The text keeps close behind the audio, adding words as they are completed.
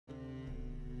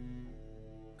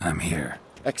I'm here.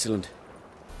 Excellent.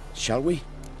 Shall we?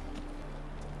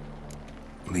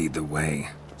 Lead the way.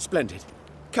 Splendid.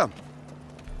 Come.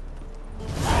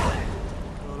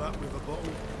 Fill up with a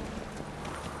bottle.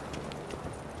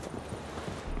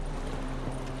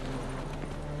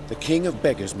 The king of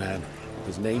beggars, man.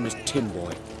 His name is Tin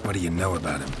Boy. What do you know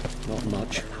about him? Not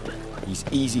much. He's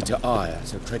easy to ire,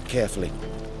 so tread carefully.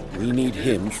 We need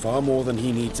him far more than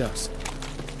he needs us.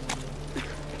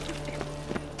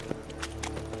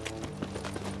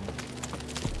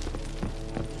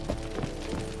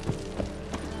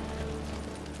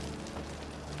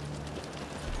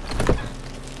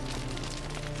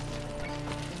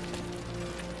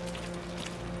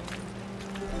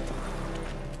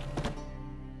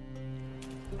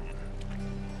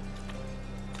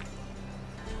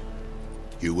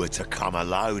 You were to come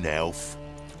alone, elf.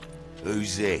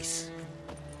 Who's this?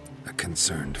 A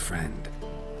concerned friend.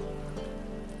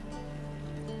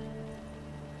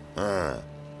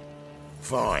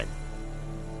 Fine.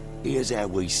 Here's how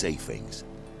we see things.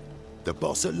 The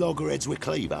boss at Loggerheads with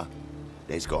Cleaver,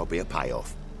 there's got to be a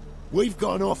payoff. We've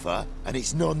got an offer, and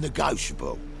it's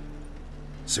non-negotiable.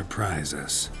 Surprise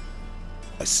us.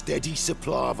 A steady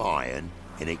supply of iron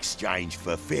in exchange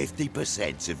for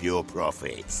 50% of your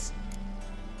profits.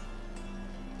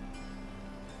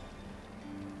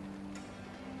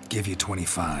 Give you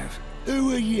 25.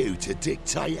 Who are you to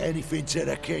dictate anything to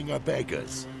the king of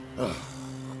beggars? Ugh,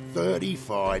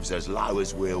 35's as low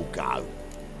as we'll go.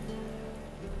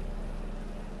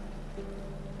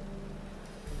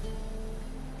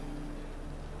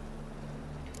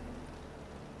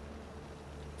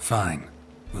 Fine.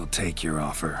 We'll take your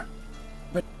offer.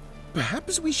 But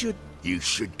perhaps we should... You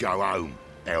should go home,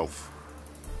 elf.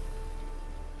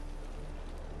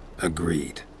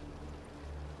 Agreed.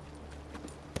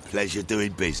 Pleasure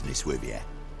doing business with you.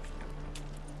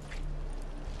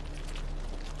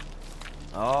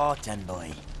 Oh, Tin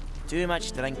Boy. Too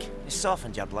much drink. It's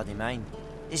softened your bloody mind.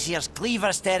 This here's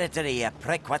Cleaver's territory, you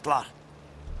prick whittler.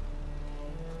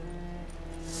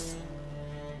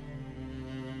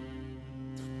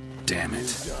 Damn it.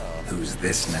 Who's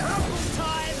this now?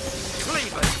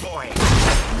 Cleaver's boy!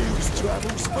 News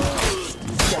travels fast!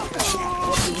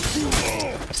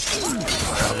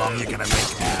 How long you gonna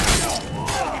make me?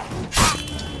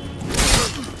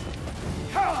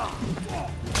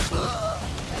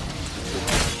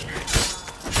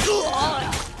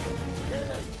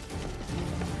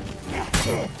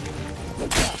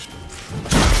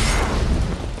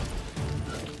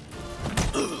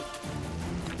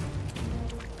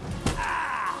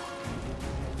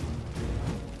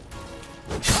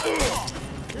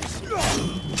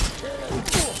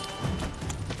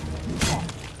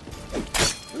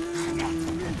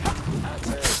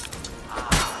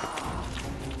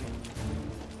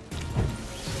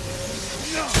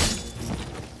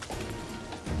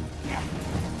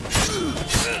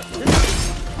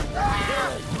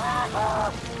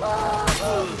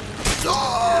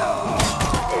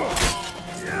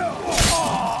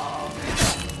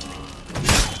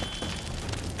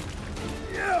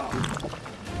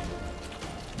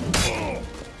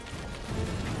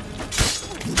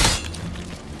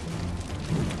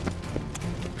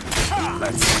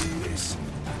 Let's end this.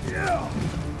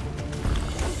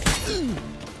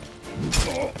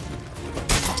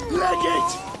 Leg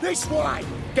it! This way!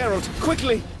 Geralt,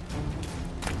 quickly!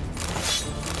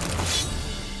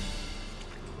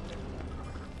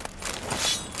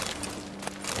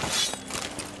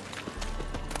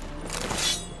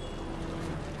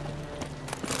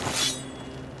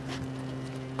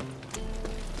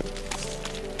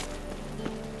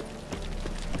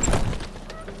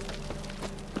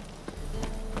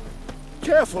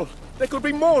 Careful! There could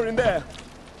be more in there!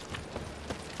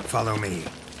 Follow me.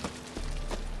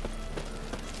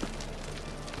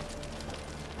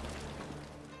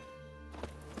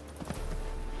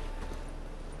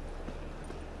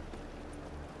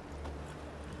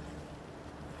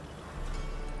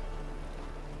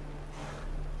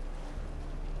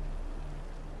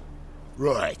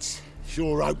 Right.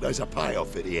 Sure hope there's a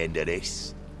payoff at the end of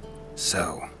this.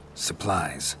 So,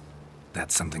 supplies.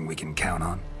 That's something we can count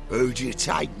on? Who'd you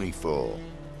take me for?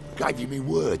 Gave you me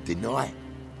word, didn't I?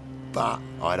 But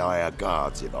I'd hire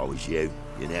guards if I was you.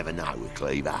 You never know with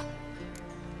Cleaver.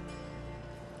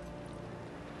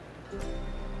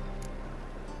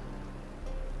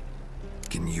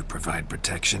 Can you provide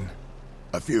protection?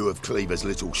 A few of Cleaver's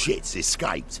little shits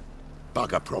escaped.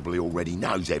 Bugger probably already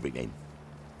knows everything.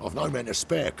 I've no men to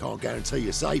spare, can't guarantee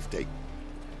your safety.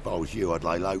 If I was you, I'd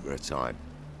lay low for a time.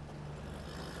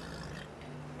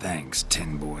 Thanks,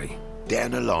 Tin Boy.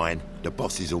 Down the line, the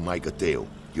bosses will make a deal.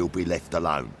 You'll be left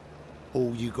alone.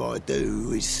 All you gotta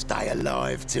do is stay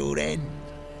alive till then.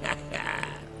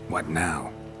 What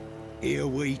now? Here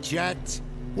we chat,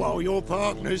 while your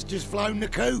partner's just flown the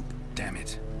coop. Damn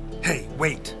it. Hey,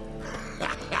 wait!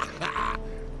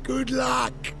 Good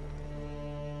luck!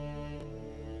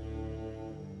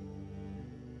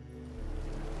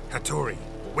 Hattori,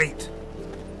 wait!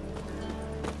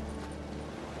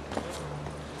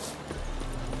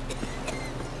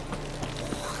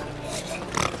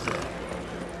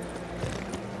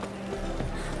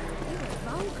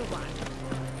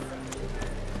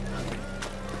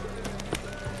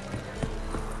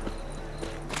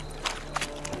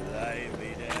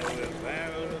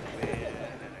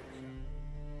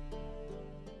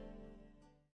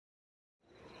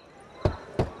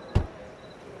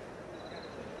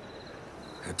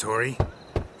 Hattori,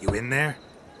 you in there?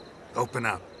 Open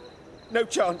up. No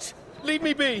chance. Leave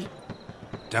me be.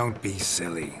 Don't be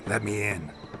silly. Let me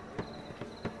in.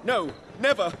 No,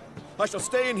 never. I shall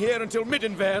stay in here until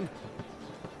Middenvern.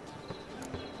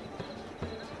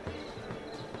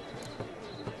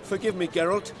 Forgive me,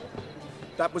 Geralt.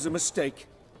 That was a mistake.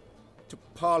 To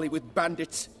parley with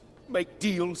bandits, make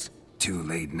deals. Too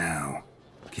late now.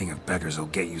 King of Beggars will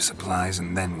get you supplies,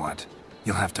 and then what?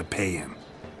 You'll have to pay him.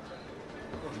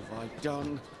 What have I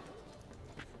done?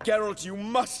 Geralt, you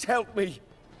must help me!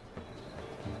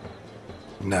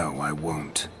 No, I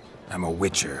won't. I'm a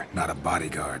witcher, not a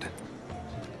bodyguard.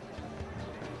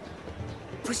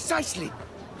 Precisely!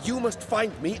 You must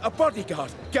find me a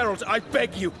bodyguard. Geralt, I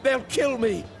beg you, they'll kill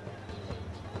me!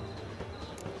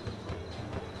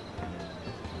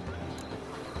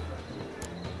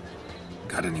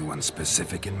 Got anyone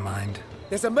specific in mind?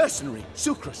 There's a mercenary,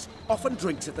 Sucrus, often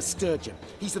drinks at the Sturgeon.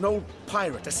 He's an old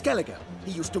pirate, a Skelliger.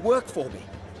 He used to work for me.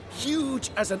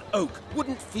 Huge as an oak,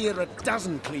 wouldn't fear a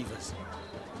dozen cleavers.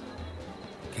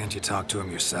 Can't you talk to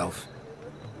him yourself?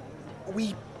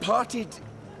 We parted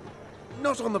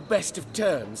not on the best of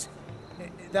terms.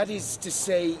 That is to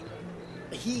say,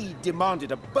 he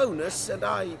demanded a bonus and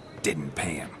I... Didn't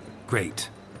pay him. Great.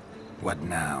 What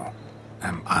now?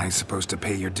 Am I supposed to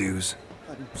pay your dues?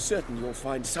 I'm certain you'll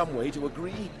find some way to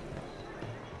agree.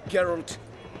 Geralt,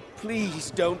 please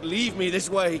don't leave me this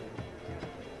way.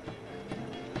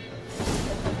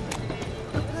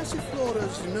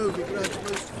 Passiflora's Novigrad's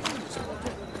most famous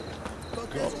model.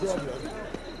 No problem.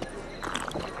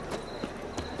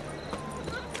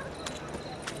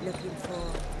 Looking for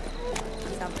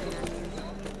something unusual.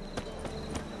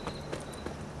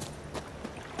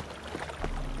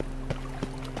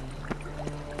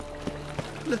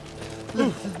 Let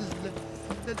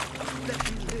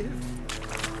me live.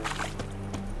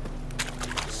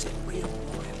 Said real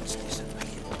worms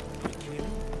disappear.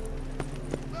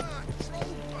 Ah,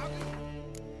 troll buggy!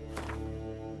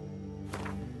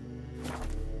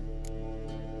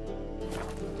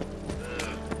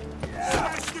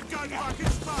 Smash the gun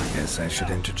bucket's face! Guess I should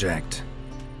interject.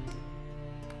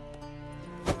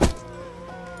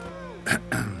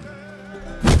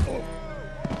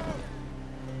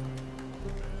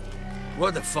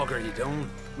 What the fuck are you doing?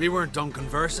 We weren't done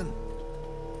conversing.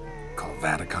 Call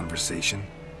that a conversation?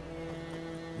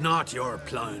 Not your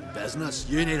plowing business.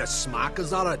 You need a smack,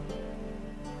 is that it?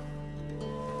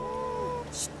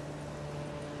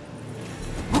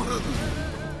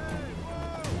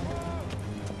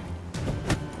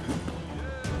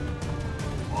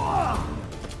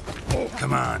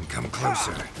 Come on, come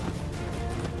closer.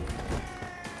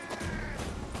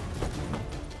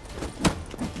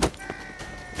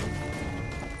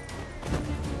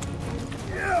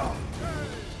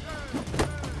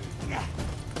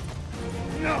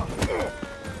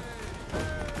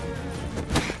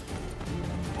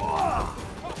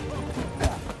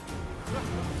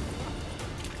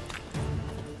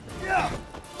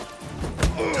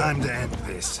 Time to end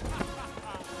this.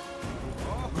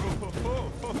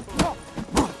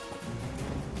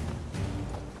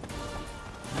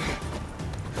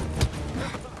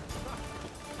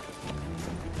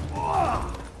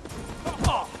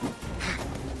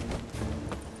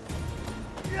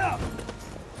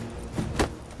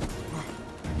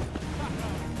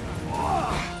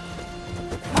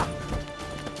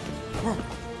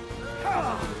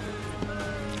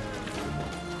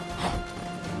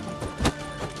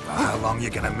 How long you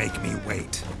gonna make me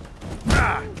wait?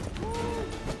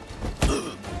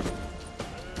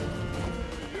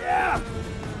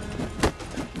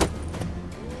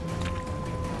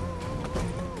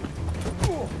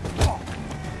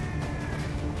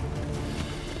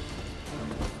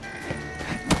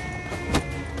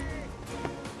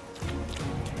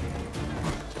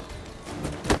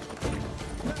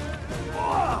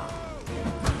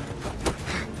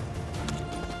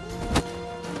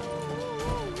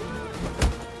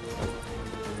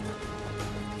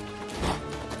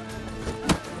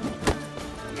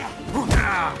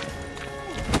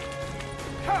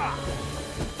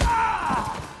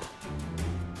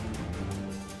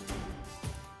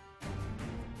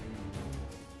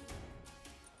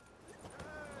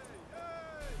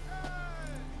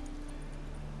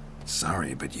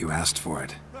 Sorry, but you asked for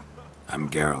it. I'm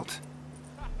Geralt.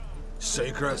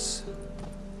 Sucrus,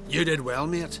 you did well,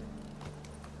 mate.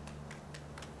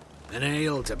 An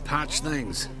ale to patch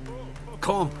things.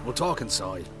 Come, we'll talk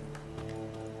inside.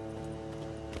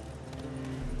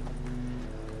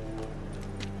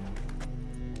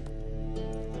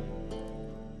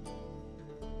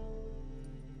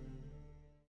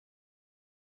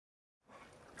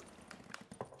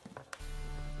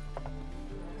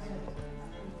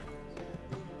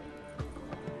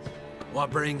 What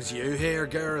brings you here,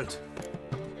 Geralt?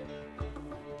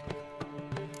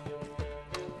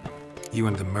 You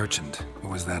and the merchant,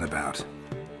 what was that about?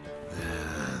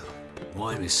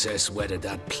 Why my sis wedded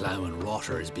that plough and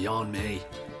rotter is beyond me.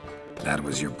 That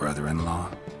was your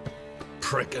brother-in-law?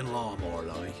 Prick-in-law, more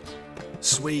like.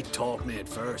 Sweet talk made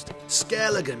first.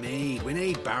 Skellig and me, we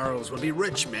need barrels, we'll be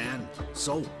rich men.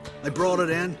 So, I brought it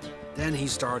in. Then he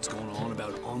starts going on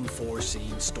about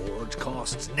unforeseen storage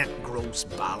costs, net gross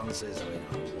balances, I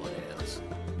don't know what else.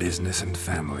 Business and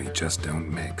family just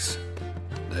don't mix.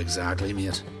 Exactly,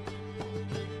 mate.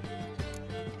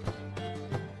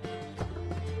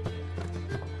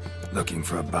 Looking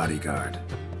for a bodyguard.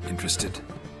 Interested?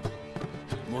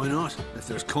 Why not, if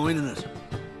there's coin in it?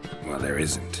 Well, there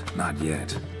isn't. Not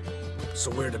yet.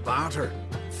 So we're the barter.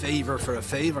 Favor for a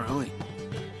favor, aren't we?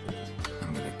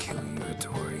 I'm gonna kill you,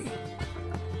 Hattori.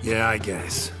 Yeah, I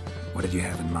guess. What did you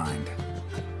have in mind?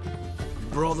 Your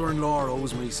brother-in-law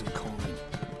owes me some coin.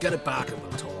 Get it back and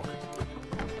we'll talk.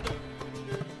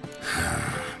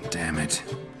 Damn it.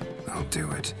 I'll do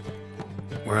it.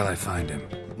 Where'll I find him?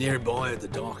 Nearby at the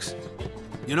docks.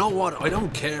 You know what? I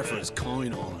don't care for his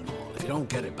coin all in all. If you don't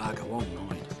get it back, I won't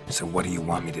mind. So what do you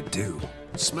want me to do?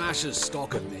 Smash his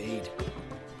stock of mead.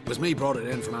 It was me brought it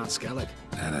in from Aunt Skellig.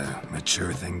 That a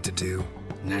mature thing to do?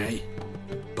 Nay,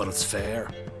 but it's fair.